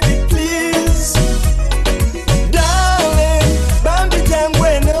please darling bambi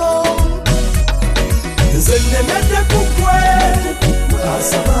jangweno nze nemedde kukwe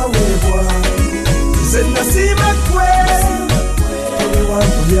asaba weebwa nze nasiima kwe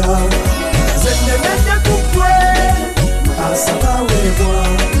toliwambuya nze nemedde kukwe asaba weebwa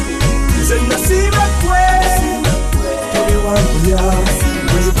nze nasiima kwe toliwambuya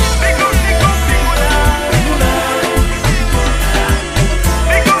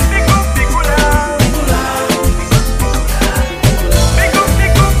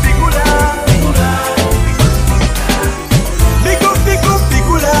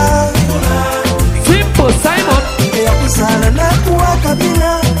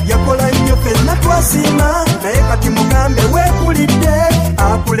yakola nnyo fenna twasiima naye kati mugambe weekulidde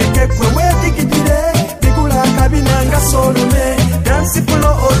akuleke gwe weetikitire bigula akabina nga soolume dansipulo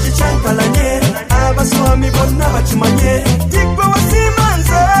okikyankalanye abaswami bonna bakimanye tigwe wasiima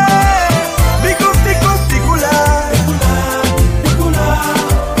nze bigula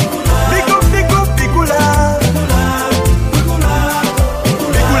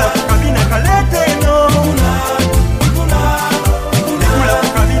ku kabina kaleete eno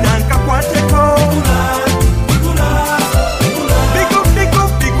kwateko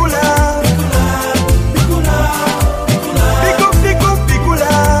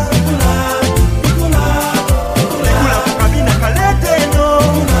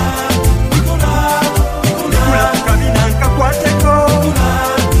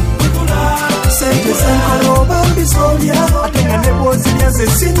ze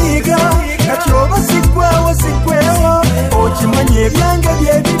sinyiga kati oba sikwawo sikwewo okimanye ebyange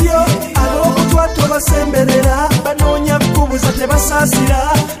byebiryo ab'obutwa tobasemberera banoonya kubuza tebasaasira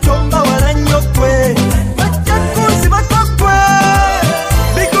tomba wala nnyo kwe bajja kunziba kokwe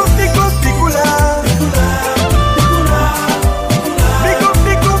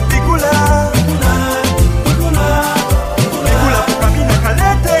bigula kukabina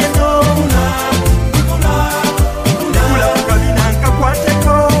kalete eno bigula kukabina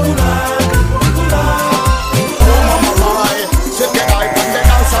nkakwateko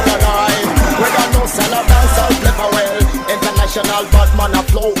International bad man a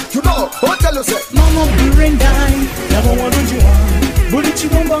flow. You know, what tell you say? Mama Brendai, never want to do buli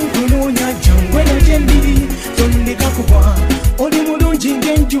chigomba nkunonya jangwe na jendi tondeka kubwa oli mulungi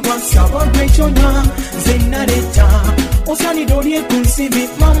ng'enjuba saba gwekyonya zenaleta osanidolye ku nsibi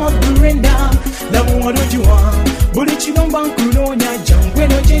Mama Brenda never want to do buli chigomba nkunonya jangwe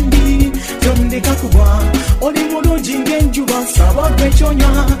na jendi tondeka kubwa oli mulungi ng'enjuba saba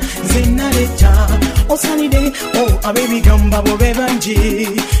gwekyonya zenaleta osanide ab'ebigamba bo be bangi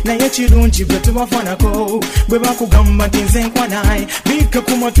naye kirungi bwe tubafaanako bwe bakugamba nti nze nkwanaye bika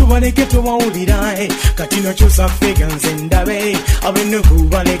ku matu baleke tobawulira kati nokyusa fega nze ndabe ab'ennuku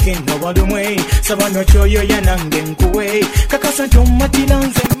baleke nno balumwe saba nokyoyo yanange nkuwe kakasa nti omatira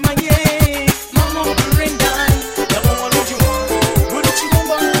nze mmanye Mama Brenda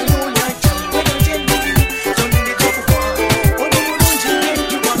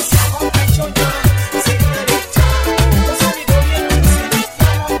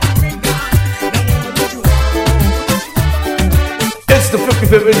The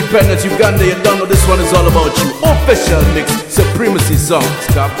 55th Independence Uganda, you don't know this one is all about you. Official mix, Supremacy Songs.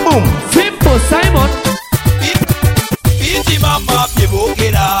 Kaboom! Simple Simon. Biti mama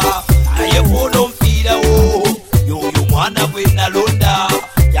pibogera, aye kono mpira wo. Yo mwana we nalonda,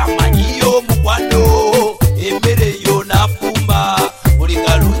 yamanyiyo mukwano. Emere yo napumba,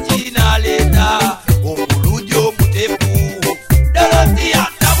 ulikalunji naleta. Omulujo mutepu, Dorotia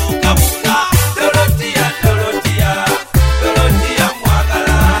tabuka buka. Dorotia, Dorotia. Dorotia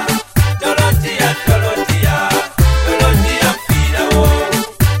mwagala, Dorotia, Dorotia. Dorotia mpira wo.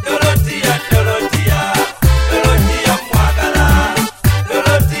 Dorotia, Dorotia. Dorotia mwagala,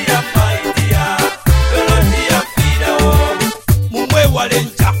 Dorotia maidia. Dorotia mpira wo. Mumwe wale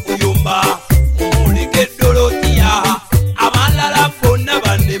nja kuyumba, mumulike Dorotia. Amalala bonna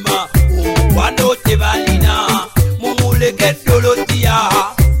bandema, omukwano tebalina. Mumulike Dorotia,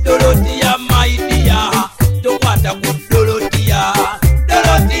 Dorotia maidia. Tokwata ku Dorotia,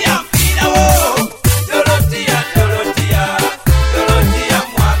 Dorotia mpira wo. Dorotia, Dorotia. Dorotia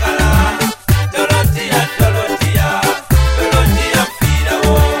mwagala, Dorotia, Dorotia. Dorotia mpira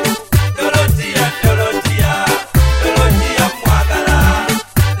wo. Dorotia, Dorotia. Dorotia mwagala,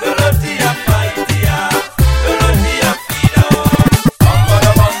 Dorotia maidia. Dorotia mpira wo.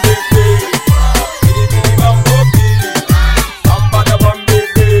 Ambada bambebe, biribiri bambobi. Ambada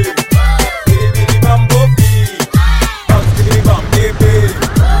bambebe, biribiri bambobi. Bambiri bambebe,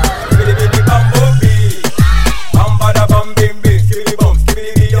 biribiri bambobi. Ambada bambebe, skibidi bom,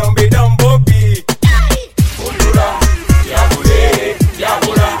 skibidi yombi dambobi. Fundula, yabule,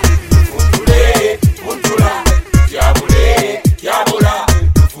 yabula. Fundule, fundula, yabule, yabula.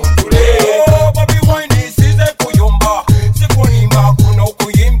 Fundule. Oh, Bobby Wine isize kuyumba, sikunimba kuno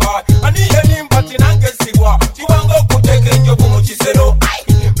kuyimba. Aniye nimba tinange sigwa, chiwango kuteke njoku muchisero.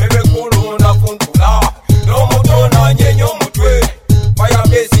 Bebe kulu na fundula, no moto na nyenyo mutwe. Fire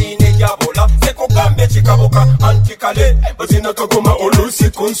base ne yabula, sekugambe chikabuka antikale. Bazina kagoma olusi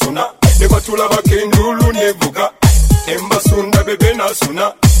kunsuna, nebatula bakendulu nevuga. Embasunda bebe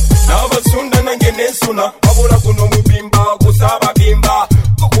nasuna, nabasunda nange nensuna. Wabula kuno mubimba, kusaba bimba.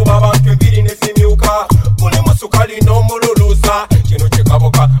 Kukuba abantu ebiri nesimyuka, kuli musukali n'omululuza. Kino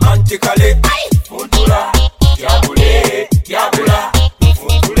kikabuka antikale. Fundula, yabule, yabula.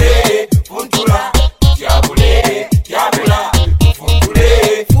 Fundule, fundula, yabule, yabula.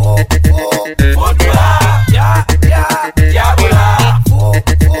 Fundule, fundula, yabula.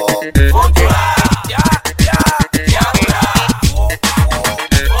 Fundula, yabula.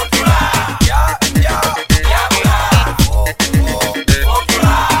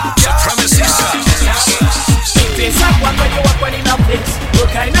 Supremacy Sounds. Things like one when you walk when in a place. Look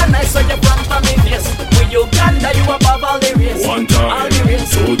kinda nice on your front from me face. When Uganda, you above all the race. One time, all the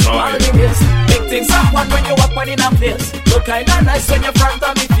race, two time. all the race. Big things like one when you walk when in a place. Look kinda nice on your front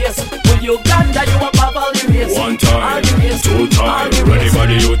from me face. When Uganda, you above all the race. One all time, the race, two all time. the Ready race. for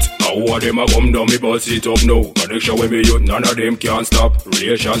the youth. How are them a come down, me bust it up now. Connection with me youth, none of them can stop.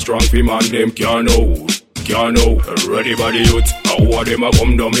 Relation strong, fi man, them can hold. Can't know, ready by the youth. How are them a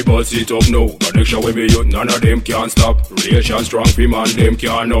come down, me bust it up now. Connection with me youth, none of them can stop. Relation strong, free man, them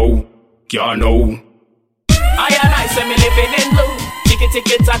can't know. Can't know. I and I say me living in blue.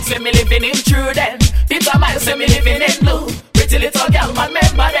 Ticket tax say me living in Truden. Peter Miles say me living in blue. Pretty little girl, man,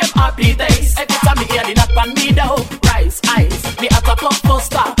 remember them happy days. Every time me hear the knock on me down. Rise, eyes, me at a club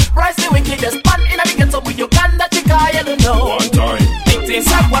poster. Rise the wickedest pan in a big ghetto with Uganda, chica, you don't know. One time. Big things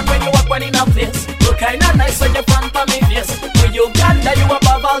happen when you walk when in a place. Look kinda nice when you front of me face. With Uganda, you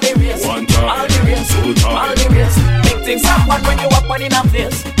above all the race. One time. All the race, two time. all the race. Big things happen when you walk when in a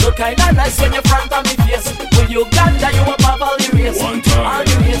place. Look kinda nice when you front of me face. With Uganda, you above all the race. One time. All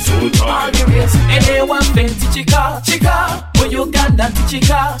the race, two time. all the race. And they want fancy chica, chica. With Uganda,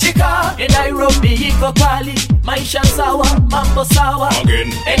 chica, chica. In Nairobi, Iko Kali. Maisha sawa, mambo sawa.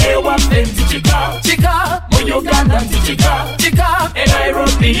 Again. And they want fancy chica, chica. With Uganda, chica, chica. In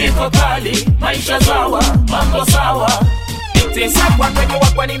Nairobi, Iko Kali. Maisha sawa, mambo sawa. Big things happen when you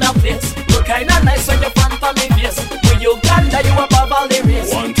walk when in a place. Look kinda nice when you front of me face. With Uganda, you above all the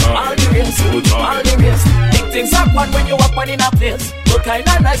race. One time. All the race, two time. all the race. Big things happen when you walk when in a place. Look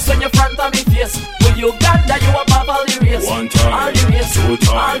kinda nice when you front of me face. With Uganda, you above all the race. One time. All the race, two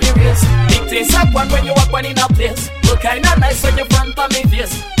time. all the race. Big things happen when you walk when in a place. Look kinda nice when you front of me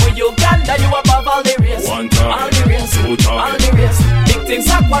face. With Uganda, you above all the race. One time. All the race, two time. all the race. Big things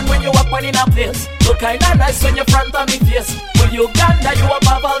happen when you walk when in a place. Look kinda nice when you front of me face. With Uganda, you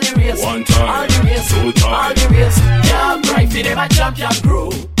above all the race. One time. All the race, two time. all the race. Y'all cry for them a champion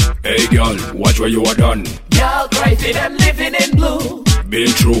crew. Hey girl, watch where you are done. Y'all cry for them living in blue. Been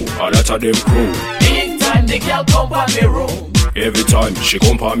through a lot of them crew. Big time the girl come on me room. Every time she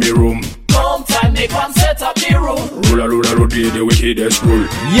come pa me room. Come time they come set up the room. Rule, the wickedest rule.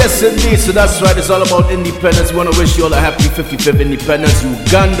 Yes, indeed. So that's right. It's all about independence. We want to wish you all a happy 55th Independence.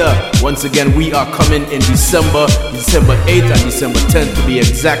 Uganda. Once again, we are coming in December 8th and December 10th to be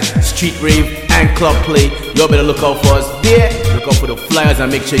exact. Street rave and club play. Y'all better look out for us there. Look out for the flyers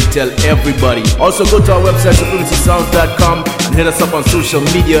and make sure you tell everybody. Also go to our website, supremacysounds.com, and hit us up on social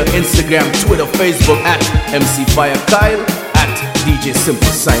media, Instagram, Twitter, Facebook at MC Fire Kyle, at DJ Simple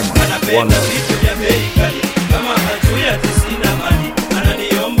Simon. One vitu vya bei kali kama hajuya sina mali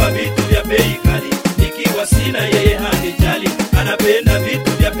ananiomba vitu vya bei kali ikiwa sina yeye hanijali anapenda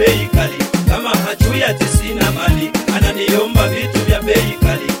vitu vya bei kali kama hajuya sina mali ananiomba vitu vya bei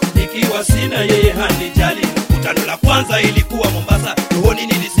kali ikiwa sina yeye hanijali. Utano la kwanza ilikuwa Mombasa, rohoni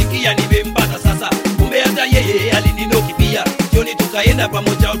nilisikia nimempata sasa, kumbe hata yeye alininoki pia. Jioni tukaenda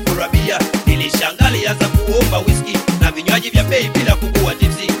pamoja out for a beer, nilishangalia za kuomba whisky na vinywaji vya bei bila kukua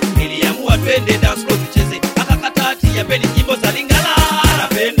tipsy. Niliamua twende dance floor tucheze, akakata hati ya peni nyimbo za Lingala.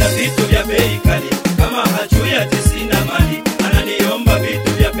 Anapenda vitu vya bei kali kama hajuya sina mali ananiomba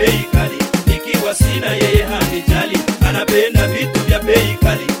vitu vya bei kali ikiwa sina yeye hanijali. Anapenda vitu vya bei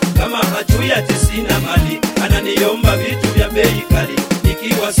kali kama hajuya sina mali ananiomba vitu vya bei kali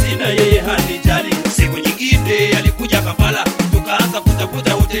ikiwa sina yeye hanijali. Siku nyingine alikuja Kampala, tukaanza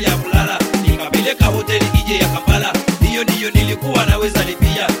kutafuta hoteli ya kulala, nikapeleka hoteli ije ya Kampala, hiyo ndiyo nilikuwa naweza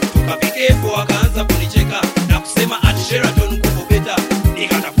lipia. Tukafikepo akaanza kunicheka na kusema at Sheraton kuko beta,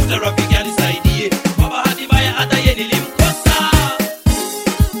 nikatafuta rafiki anisaidie, kwa bahati mbaya hata yeye nilimkosa.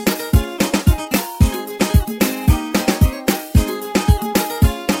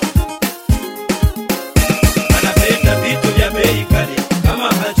 Anapenda vitu vya bei kali kama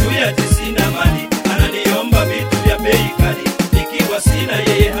hajuya sina mali ananiomba vitu vya bei kali ikiwa sina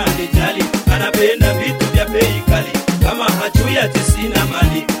yeye hanijali. Anapenda vitu vya bei kali kama hajuya sina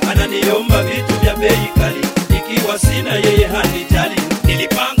mali ananiomba vitu vya bei kali ikiwa sina yeye hanijali.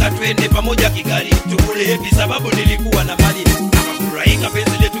 Nilipanga twende pamoja Kigali tukule hepi sababu nilikuwa na mali, akafurahika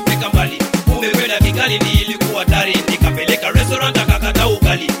penzi letu fika mbali. Kumbe kwenda Kigali ni ilikuwa tari, nikapeleka restaurant akakata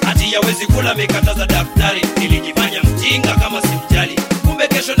ugali, hati yawezi kula mekataza daktari. Nilijifanya mjinga kama simjali, kumbe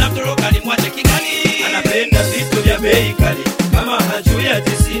kesho namtoroka nimwache Kigali. Anapenda vitu vya bei kali kama hajuya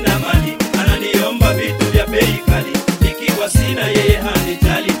sina mali ananiomba vitu vya bei kali ikiwa sina yeye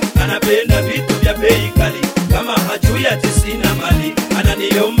hanijali. Anapenda vitu vya bei kali kama hajuya sina mali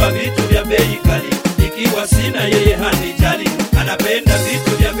ananiomba vitu vya bei kali ikiwa sina yeye hanijali. Anapenda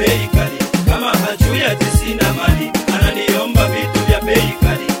vitu vya bei kali kama hajuya sina mali ananiomba vitu vya bei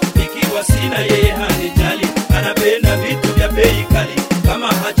kali ikiwa sina yeye hanijali. Anapenda vitu vya bei kali kama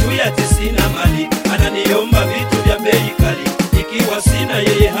hajuya sina mali ananiomba vitu vya bei kali ikiwa sina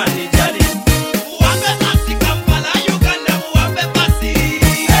yeye hanijali. Wape basi Kampala Uganda, wape basi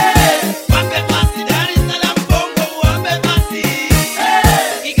wape basi Dar es Salaam Bongo, wape basi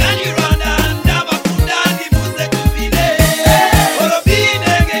Kigali Rwanda ndaba kundani muze tuvile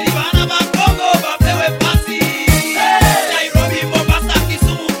orobine ngeli bana bakongo bapewe basi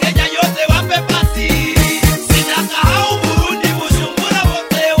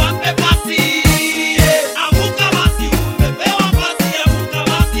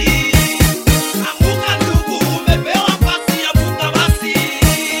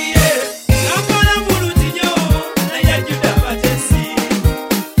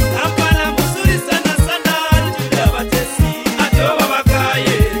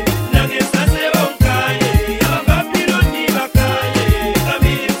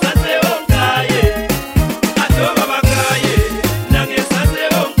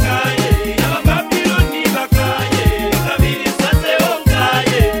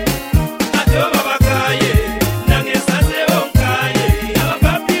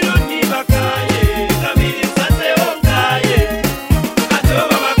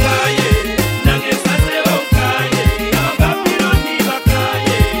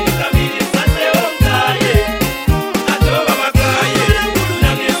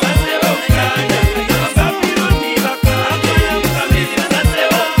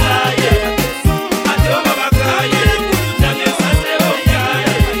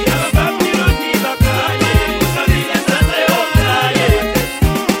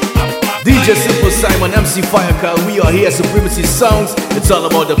DJ Simple Simon, MC Firecar. We are here, Supremacy Sounds. It's all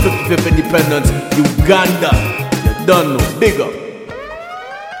about the 55th Independence, Uganda. You don't know. Big up.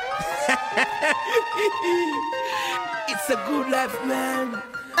 It's a good life, man.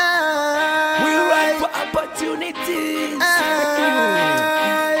 We ride for opportunity.